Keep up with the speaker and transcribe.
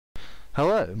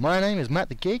Hello, my name is Matt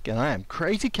the Geek and I am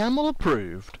Crazy Camel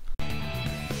approved.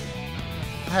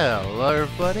 Hello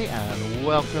everybody and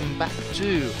welcome back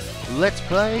to Let's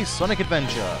Play Sonic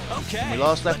Adventure. Okay, when we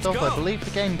last left off, go. I believe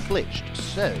the game glitched,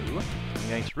 so I'm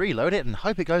going to reload it and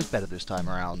hope it goes better this time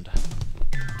around.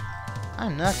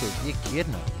 I'm Knuckles, you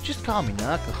kidding me? Just call me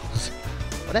Knuckles.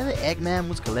 Whatever Eggman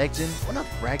was collecting were not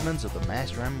fragments of the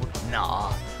Master Emerald.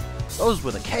 Nah, those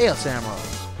were the Chaos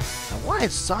Emeralds. Now why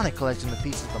is Sonic collecting the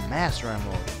pieces of the Master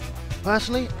Emerald?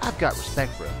 Personally, I've got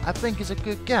respect for him. I think he's a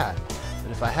good guy.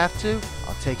 But if I have to,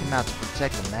 I'll take him out to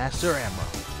protect the Master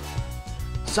Emerald.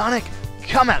 Sonic,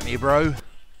 come at me, bro!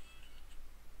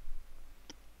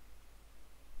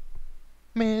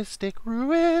 Mystic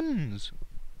Ruins!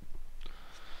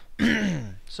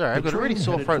 Sorry, I've got a really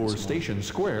sore throat for this morning. Station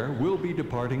Square will be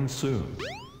departing soon.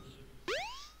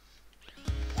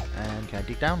 And can I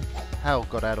dig down? How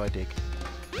do I dig?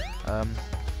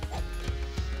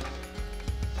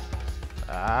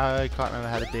 I can't remember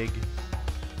how to dig.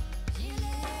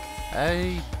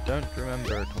 I don't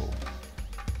remember at all.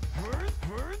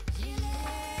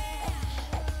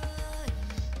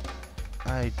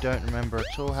 I don't remember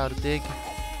at all how to dig.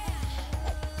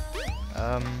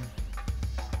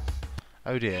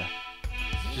 Oh dear.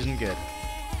 Which isn't good.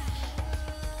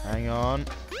 Hang on.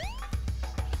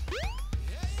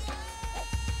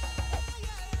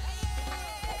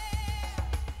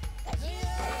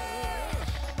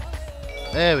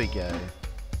 There we go.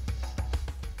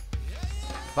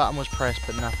 Button was pressed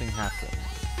but nothing happened.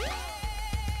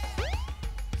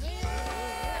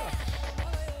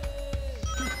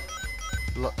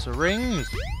 Lots of rings.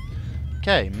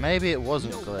 Okay, maybe it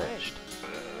wasn't glitched.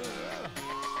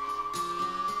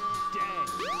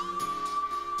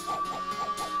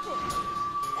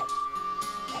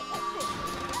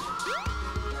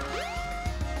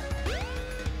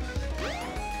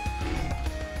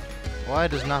 Why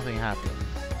does nothing happen?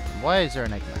 Why is there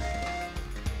an Eggman?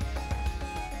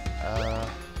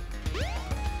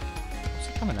 What's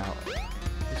he coming out?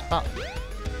 This button?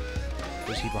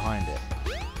 Or is he behind it?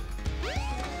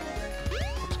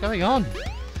 What's going on?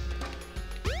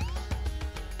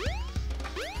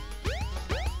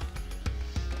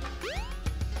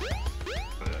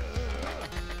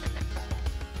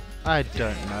 I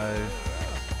don't know.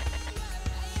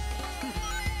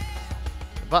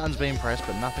 The button's being pressed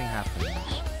but nothing happens.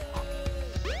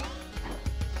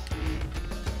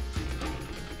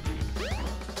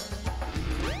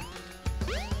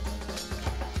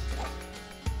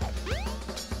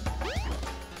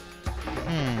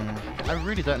 I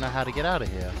really don't know how to get out of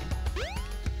here.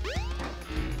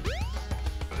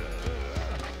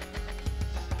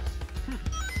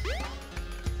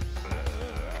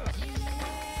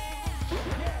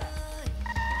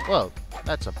 Well,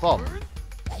 that's a bomb.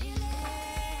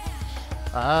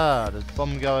 Ah, does the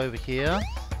bomb go over here?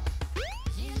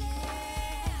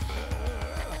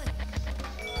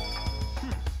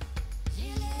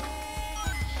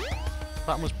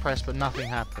 Button was pressed but nothing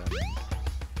happened.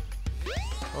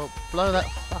 Well, blow that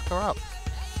fucker up.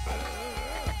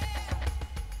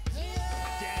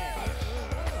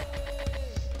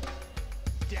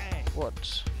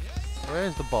 What?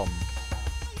 Where's the bomb?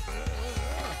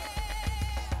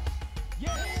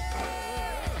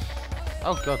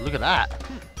 Oh god, look at that!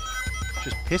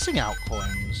 Just pissing out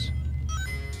coins.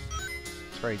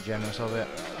 It's very generous of it.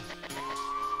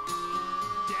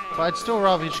 But I'd still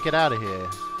rather just get out of here.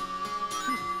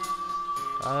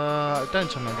 Don't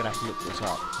tell me I'm gonna have to look this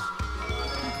up.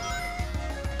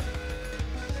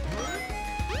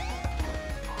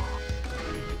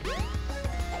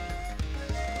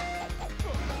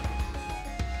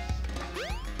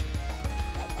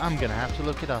 I'm gonna have to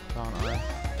look it up, aren't I?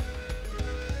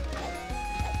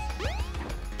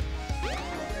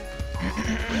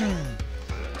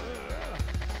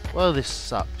 Well, this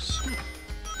sucks.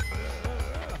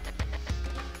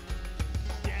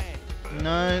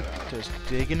 Nope, just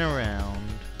digging around.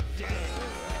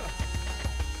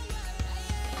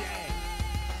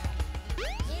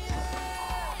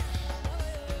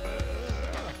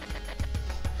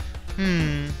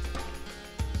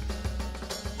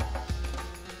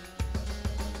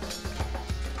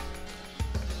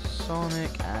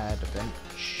 Sonic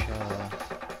Adventure.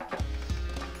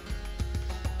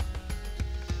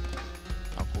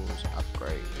 Knuckles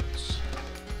upgrades.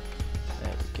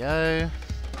 There we go.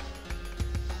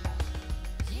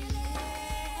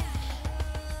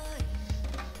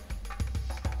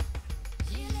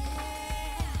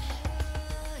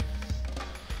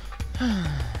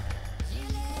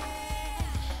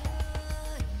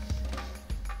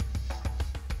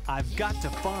 I've got to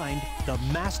find the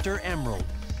Master Emerald.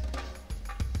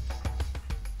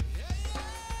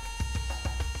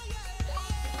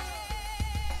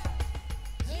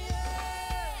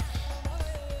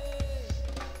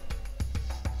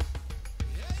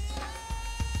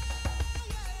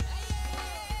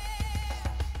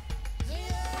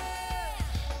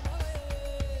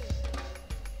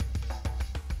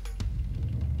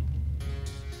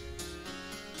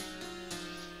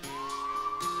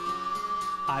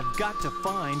 I've got to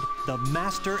find the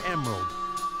Master Emerald.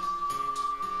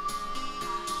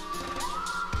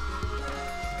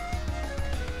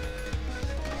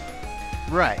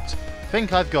 Right,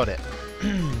 think I've got it.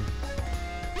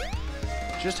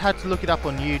 Just had to look it up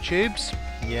on YouTube's.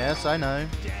 Yes, I know.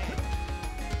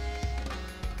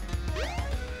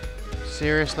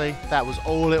 Seriously, that was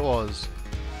all it was.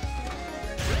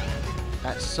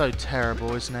 That's so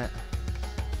terrible, isn't it?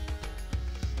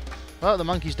 Well, the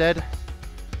monkey's dead.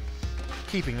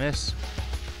 Keeping this.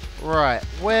 Right,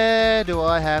 where do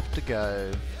I have to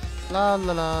go? La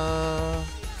la la.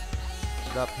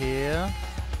 Is it up here?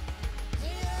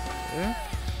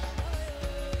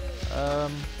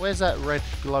 Where's that red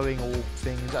glowing orb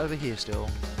thing? Is that over here still?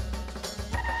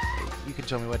 You can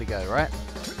tell me where to go, right?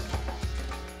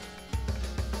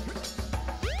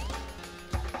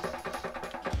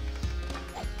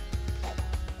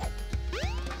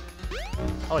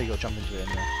 Oh, you gotta jump into it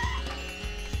anyway.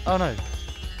 Oh no.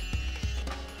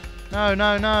 No,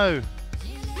 no, no!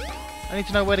 I need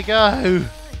to know where to go!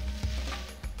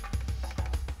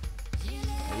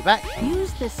 Are you back?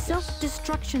 Use the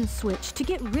self-destruction switch to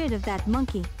get rid of that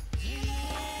monkey.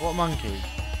 What monkey?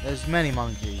 There's many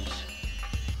monkeys.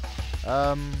 Is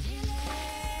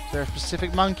there a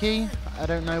specific monkey? I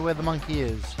don't know where the monkey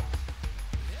is.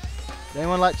 Would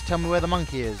anyone like to tell me where the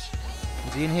monkey is?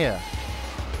 Is he in here?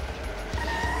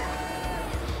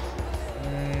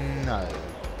 No.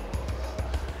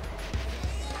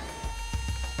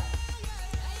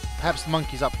 Perhaps the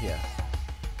monkey's up here.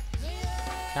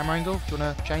 Camera angle? Do you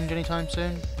want to change anytime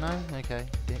soon? No? Okay,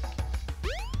 dick.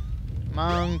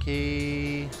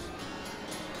 Monkey!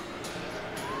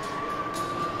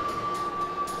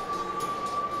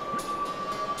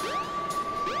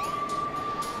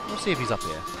 We'll see if he's up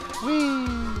here. Whee!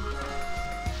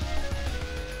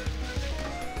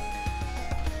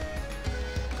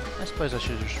 I suppose I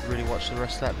should just really watch the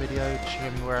rest of that video to show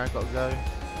me where I got to go.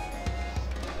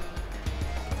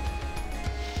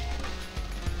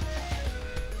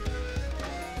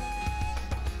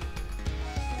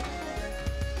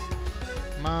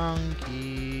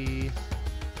 Monkey.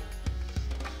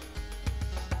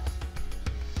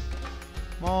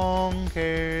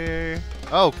 Monkey.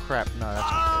 Oh crap, no,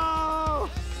 that's not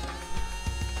good.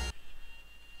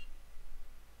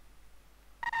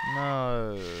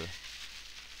 No.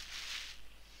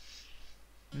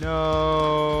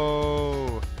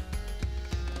 No.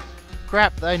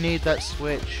 Crap, I need that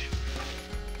switch.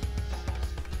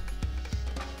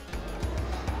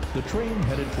 The train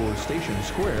headed for Station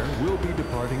Square will be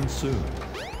departing soon.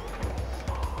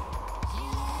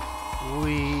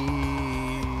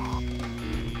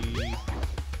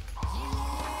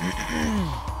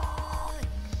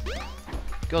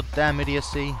 Goddamn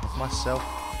idiocy of myself.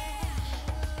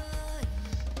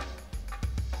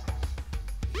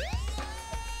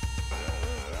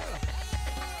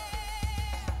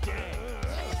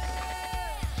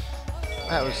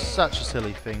 That was such a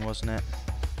silly thing, wasn't it?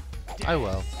 Oh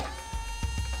well.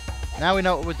 Now we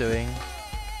know what we're doing.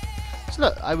 So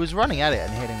look, I was running at it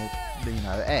and hitting, you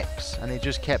know, X, and it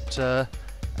just kept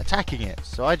attacking it.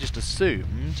 So I just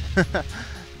assumed that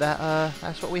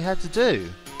that's what we had to do.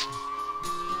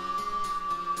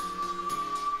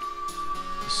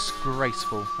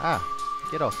 Disgraceful. Ah,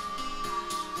 get off.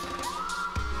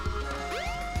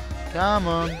 Come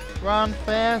on, run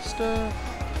faster,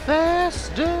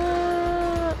 faster.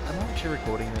 Am I actually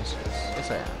recording this? Yes,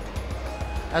 I am.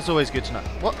 That's always good to know.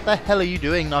 What the hell are you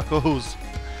doing, Knuckles?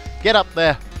 Get up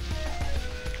there.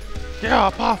 Get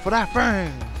up off of that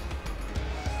thing.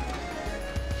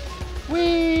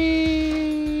 Whee!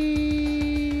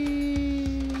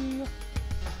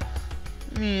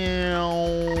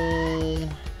 Meow.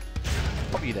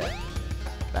 Pop you there.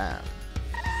 Bam.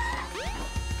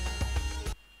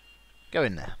 Go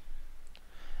in there.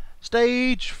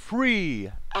 Stage 3.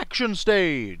 Action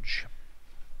stage.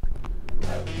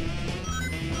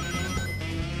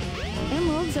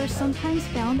 Emeralds are sometimes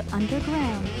found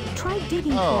underground. Try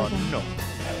digging Oh, for them. no.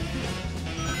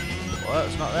 Well,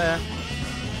 it's not there.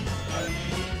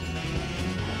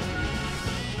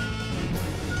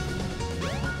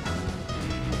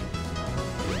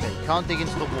 Okay, you can't dig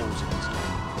into the walls in this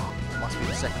game. Must be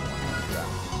the second one.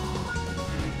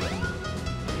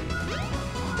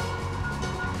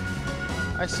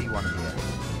 I see one here.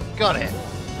 Got it!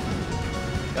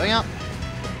 Going up.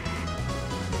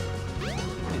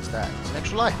 What is that? It's an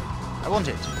extra life. I want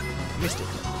it. Missed it.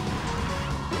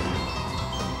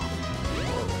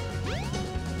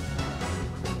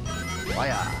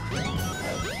 Fire.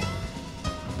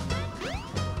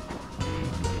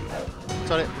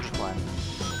 Got it. Push plan.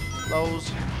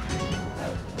 Lows.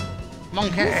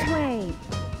 Monkey. This way.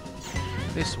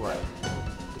 This way.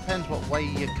 Depends what way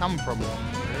you come from,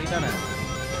 really, doesn't it?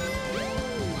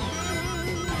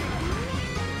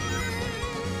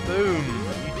 Boom!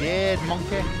 You dead,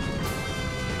 monkey?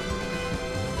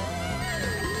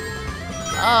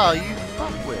 Ah, you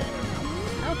fuckwit!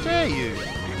 How dare you?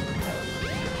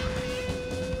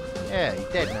 Yeah,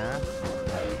 you're dead now.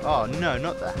 Oh no,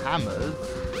 not the hammers.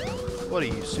 What are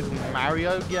you, Super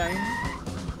Mario game?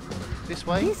 This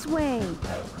way? This way.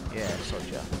 Yeah,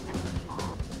 soldier.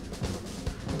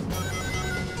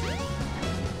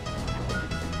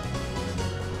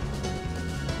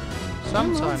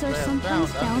 Sometimes Emeralds are they are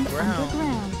sometimes found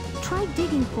underground. Try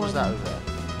digging for What's that them. over there?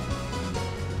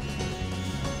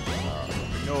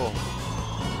 No.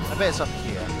 I bet it's up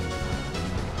here.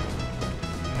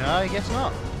 No, I guess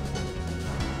not.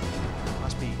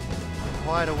 Must be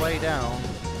quite a way down.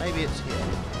 Maybe it's here.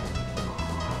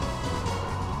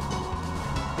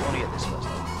 I want to get this first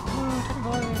though.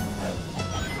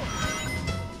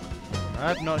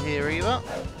 Nope, not here either.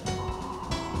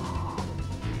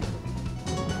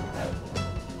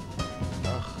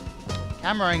 Ugh.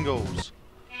 Camera angles.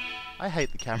 I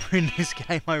hate the camera in this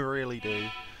game, I really do.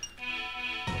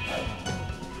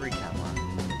 Free camera.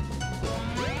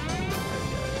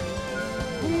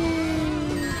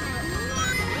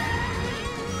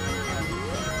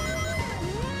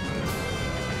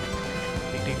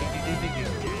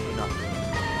 Nothing.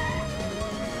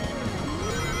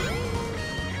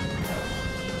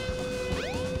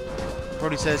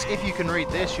 Probably says, if you can read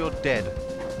this, you're dead.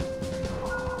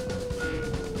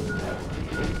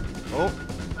 Oh.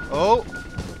 Oh.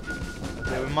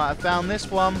 Okay, we might have found this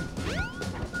one.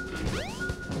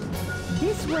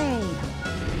 This way.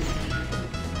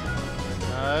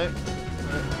 No.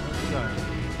 Where's it going?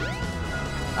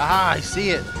 Aha, I see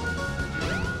it.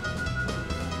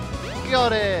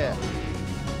 Got it.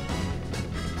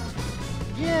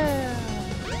 Yeah.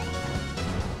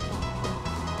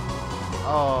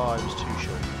 Oh, it was too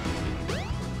short.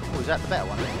 Oh, is that the better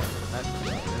one? No,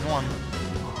 there's one.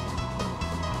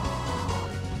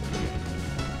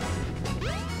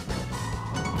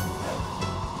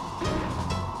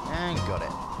 And got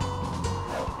it.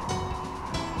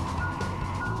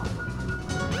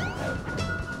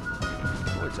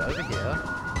 Oh, it's over here.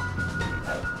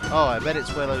 Oh, I bet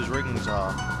it's where those rings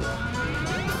are.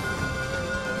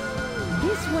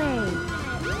 This way.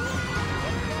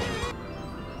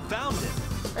 Found it.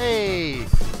 Hey!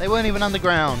 They weren't even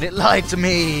underground. It lied to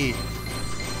me.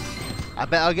 I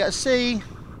bet I'll get a C.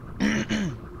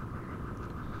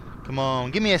 Come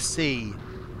on, give me a C.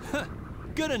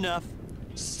 Good enough.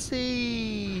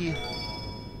 C.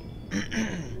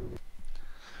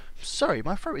 Sorry,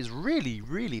 my throat is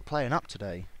really playing up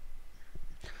today.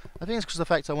 I think it's because of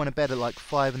the fact I went to bed at like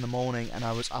 5 in the morning and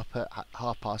I was up at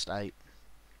 8:30.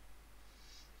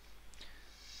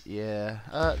 Yeah.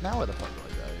 Now where the fuck do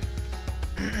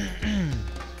I go?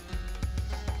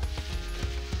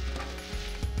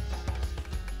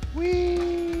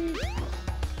 Whee!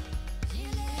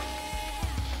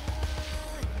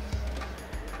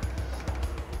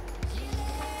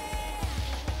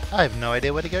 I have no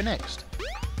idea where to go next.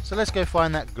 So let's go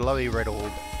find that glowy red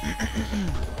orb.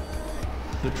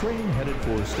 The train headed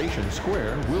for Station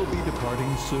Square will be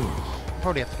departing soon.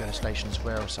 Probably have to go to Station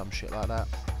Square or some shit like that.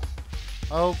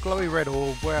 Oh, glowy red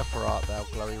orb, wherefore art thou,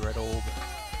 glowy red orb?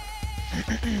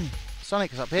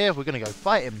 Sonic is up here, we're gonna go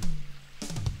fight him.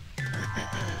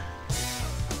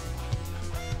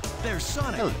 There's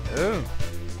Sonic. Hello.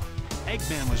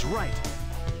 Eggman was right.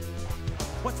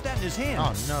 What's that in his hand?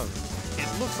 Oh no. It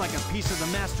looks like a piece of the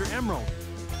Master Emerald.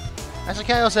 That's a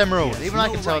Chaos Emerald, He has even I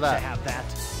no can tell right that. to have that.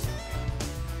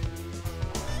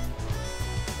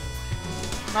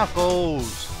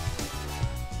 Knuckles!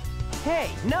 Hey,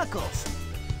 Knuckles!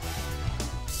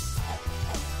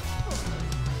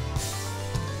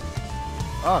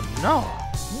 Oh no!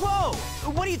 Whoa!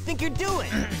 What do you think you're doing?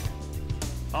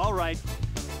 All right.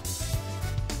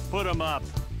 Put him up.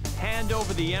 Hand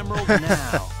over the emerald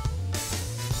now.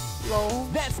 Lol.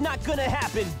 That's not gonna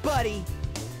happen, buddy!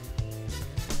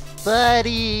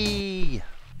 Buddy!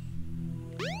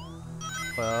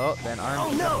 Well, then I'm Oh,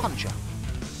 gonna no. punch you.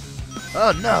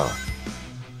 Oh no!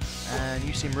 And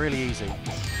you seem really easy.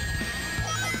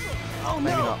 Oh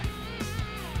Maybe no! not.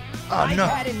 Oh I no!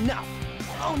 had enough!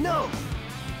 Oh no!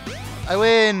 I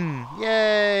win!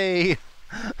 Yay!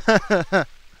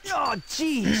 Oh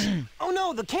jeez! Oh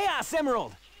no, the Chaos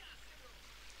Emerald!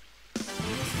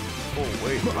 Oh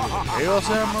wait, Chaos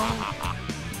Emerald?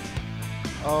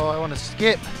 Oh, I want to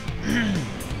skip.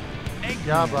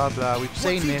 Blah blah blah. We've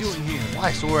seen he this doing here?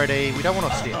 twice already. We don't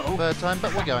want to see it the third time,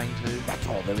 but we're going to. That's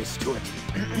all there is to it.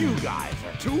 You guys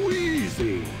are too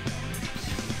easy.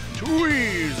 Too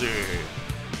easy.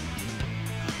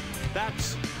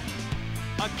 That's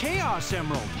a Chaos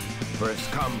Emerald.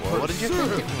 First come, What first did you think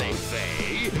serve, it they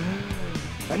say.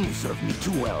 And you serve me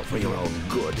too well for your own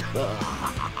good.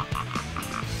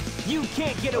 You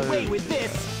can't get away with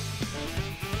this!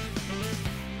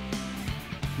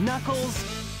 Knuckles,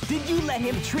 did you let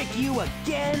him trick you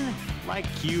again? Like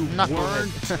you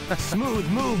Knucklehead. weren't. Smooth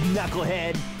move,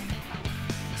 Knucklehead.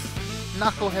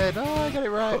 Knucklehead. Oh, I got it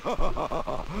right.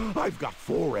 I've got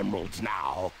 4 emeralds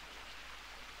now.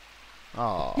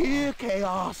 Oh, Here,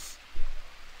 Chaos.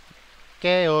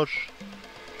 chaos.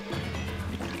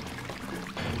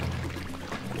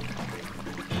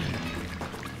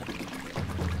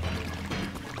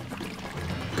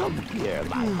 Come here,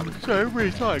 lad. So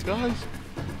really tired, guys.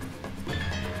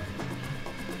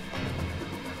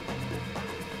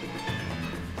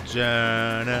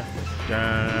 Dana,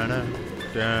 Dana,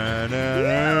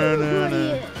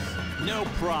 Dana, No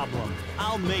problem.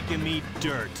 I'll make him eat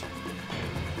dirt.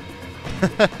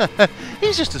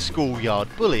 He's just a schoolyard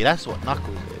bully, that's what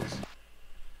Knuckles is.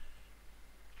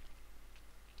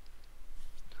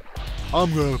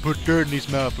 I'm gonna put dirt in his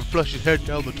mouth and flush his head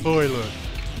down the toilet.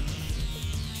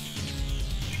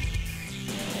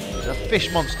 He's a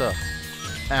fish monster.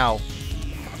 Ow.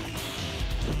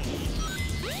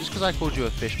 Just because I called you a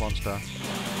fish monster.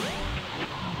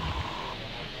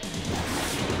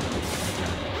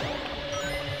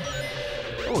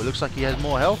 Oh, it looks like he has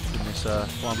more health than this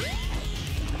one.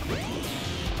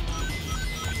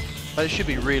 But it should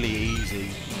be really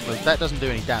easy, because that doesn't do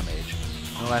any damage.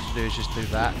 All I have to do is just do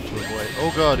that to avoid it.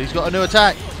 Oh god, he's got a new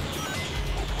attack!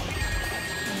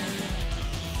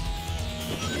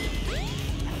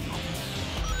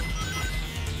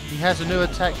 He has a new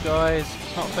attack, guys.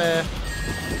 It's not fair.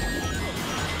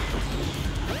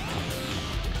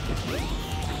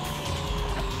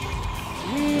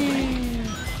 Whee!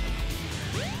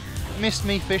 Missed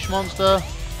me, fish monster.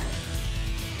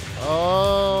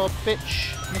 Oh,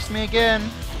 bitch. Missed me again.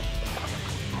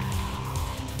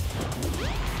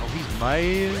 Oh, he's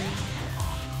mad.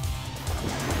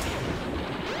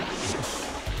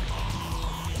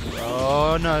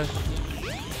 Oh, no.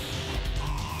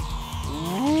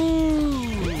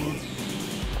 Ooh.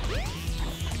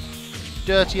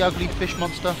 Dirty, ugly fish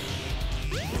monster.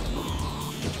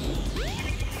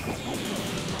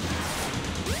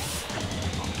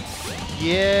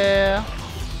 Yeah.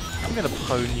 I'm gonna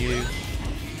pwn you.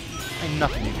 Ain't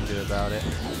nothing you can do about it.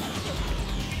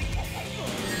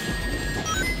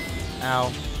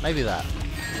 Ow. Maybe that.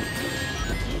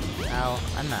 Ow.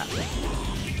 And that.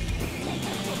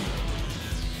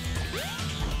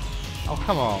 Oh,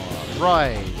 come on.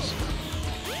 Rise.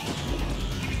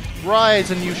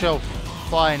 Rise and you shall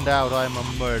find out I'm a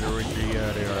murdering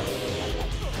murderer.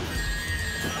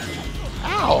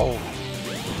 Ow!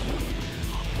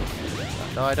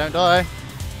 Don't die, don't die.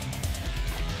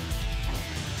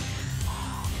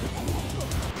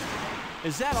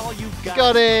 Is that all you got?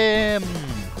 Got him!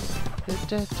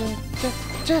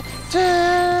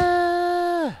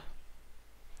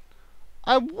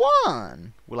 I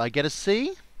won! Will I get a C?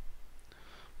 Of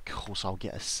course I'll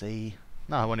get a C.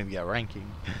 No, I won't even get a ranking.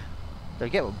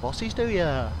 Don't get what bossies do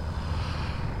ya?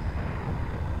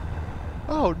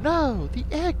 Oh no! The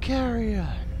air carrier!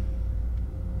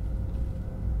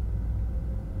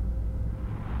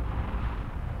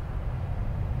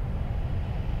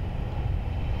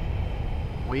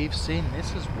 We've seen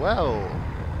this as well.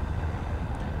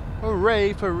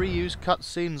 Hooray for reused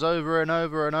cutscenes over and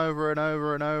over and over and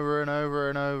over and over and over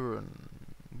and over and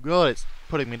God, it's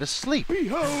putting me to sleep.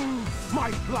 Behold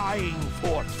my flying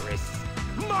fortress.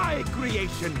 My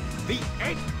creation, the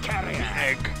Egg Carrier.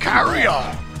 Egg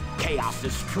Carrier!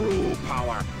 Chaos's true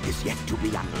power is yet to be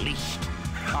unleashed.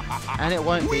 And it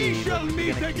won't We be. shall but we're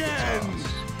meet gonna keep it again.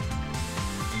 fast.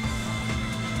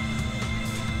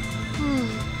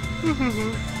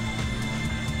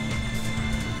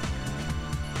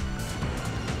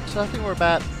 So I think we're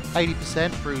about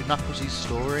 80% through Knuckles'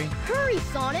 story. Hurry,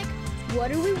 Sonic!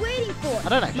 What are we waiting for? I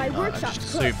don't actually My know, I workshop's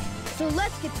just cooked, assumed. so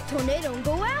let's get the tornado and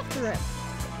go after him.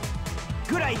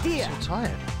 Good I'm idea. so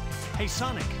tired. Hey,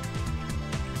 Sonic,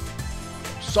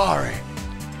 Sorry.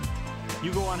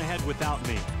 you go on ahead without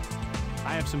me.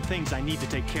 I have some things I need to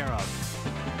take care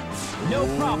of. No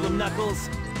problem, Knuckles.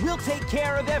 We'll take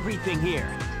care of everything here.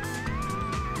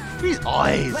 His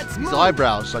eyes, Let's his move.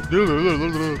 eyebrows, like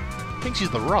thinks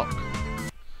he's the Rock.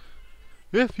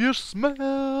 If you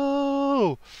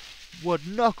smell what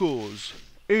Knuckles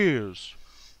is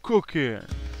cooking.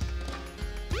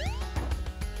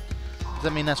 Does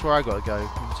that mean that's where I gotta go?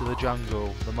 Into the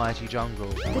jungle, the mighty jungle,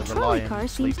 The where trolley lion car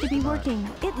seems sleeps to be at night. working.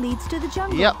 It leads to the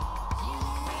jungle. Yep.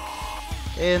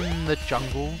 In the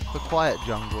jungle, the quiet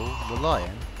jungle, the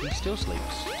lion, he still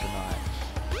sleeps tonight.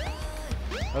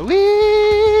 Oh, wee,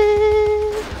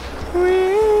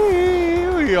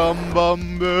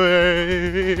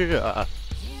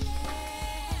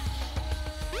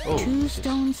 oh, Two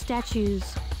stone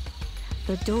statues.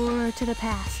 The door to the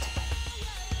past.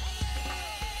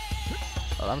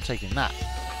 Well, I'm taking that.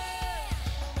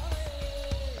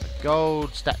 A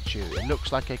gold statue. It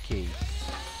looks like a key.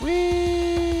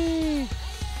 Whee!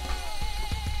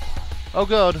 Oh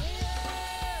god.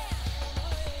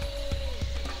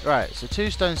 Right, so two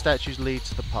stone statues lead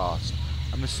to the past.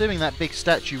 I'm assuming that big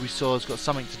statue we saw has got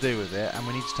something to do with it, and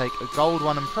we need to take a gold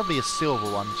one and probably a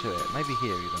silver one to it. Maybe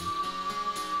here even.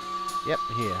 Yep,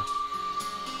 here.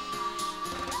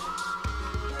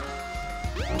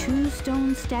 Two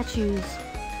stone statues.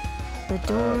 The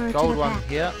door to gold the one past.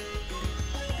 here.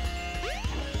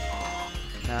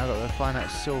 Now I've got to find that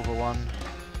silver one.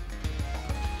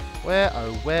 Where,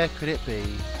 oh, where could it be?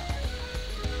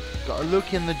 Got to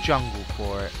look in the jungle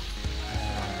for it.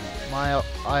 My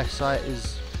eyesight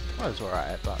is, well, it's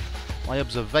alright, but my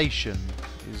observation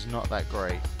is not that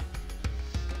great.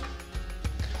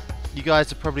 You guys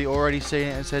have probably already seen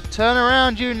it and said, "Turn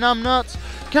around, you numbnuts!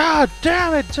 God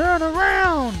damn it, turn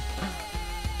around!"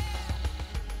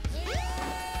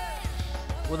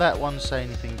 Will that one say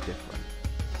anything different?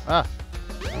 Ah.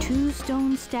 Two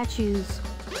stone statues.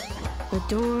 The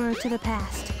door to the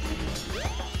past.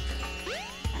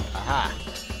 Aha!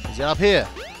 Is it up here?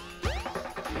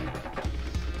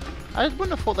 I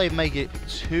wouldn't have thought they'd make it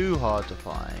too hard to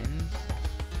find.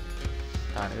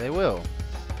 Apparently they will.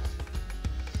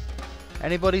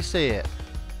 Anybody see it?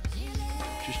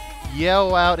 Just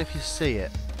yell out if you see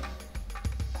it.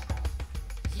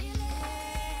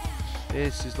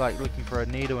 This is like looking for a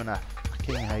needle in a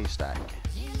fucking haystack.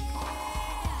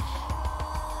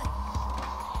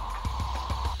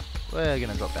 We're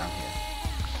gonna drop down here.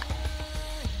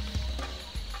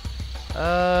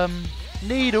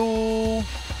 Needle!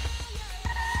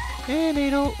 Here,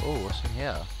 needle! Oh, what's in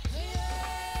here?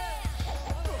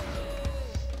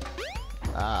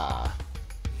 Ah.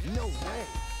 No way!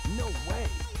 No way!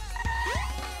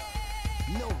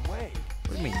 No way!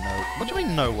 What do you mean no? What do you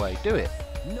mean no way? Do it!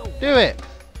 No way! Do it!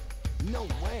 No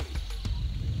way!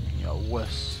 You're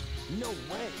wuss. No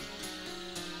way!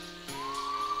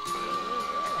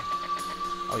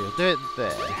 Oh, you'll do it there.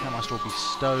 That must all be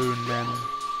stone then.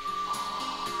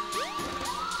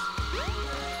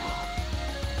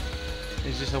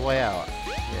 Is this a way out?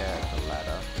 Yeah, the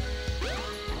ladder.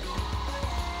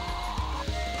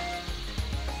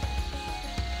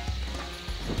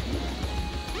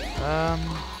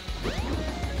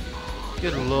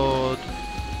 Good lord.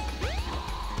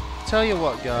 Tell you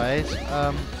what, guys.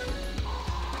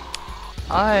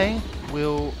 I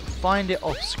will find it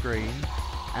off screen,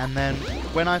 and then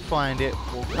when I find it,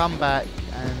 we'll come back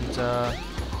and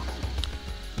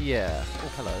yeah.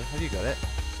 Oh, hello. Have you got it?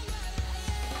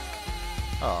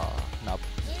 Oh, no.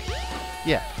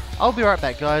 Yeah, I'll be right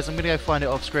back, guys. I'm gonna go find it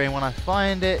off screen. When I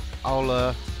find it,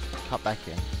 I'll cut back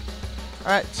in.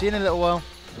 Alright, see you in a little while.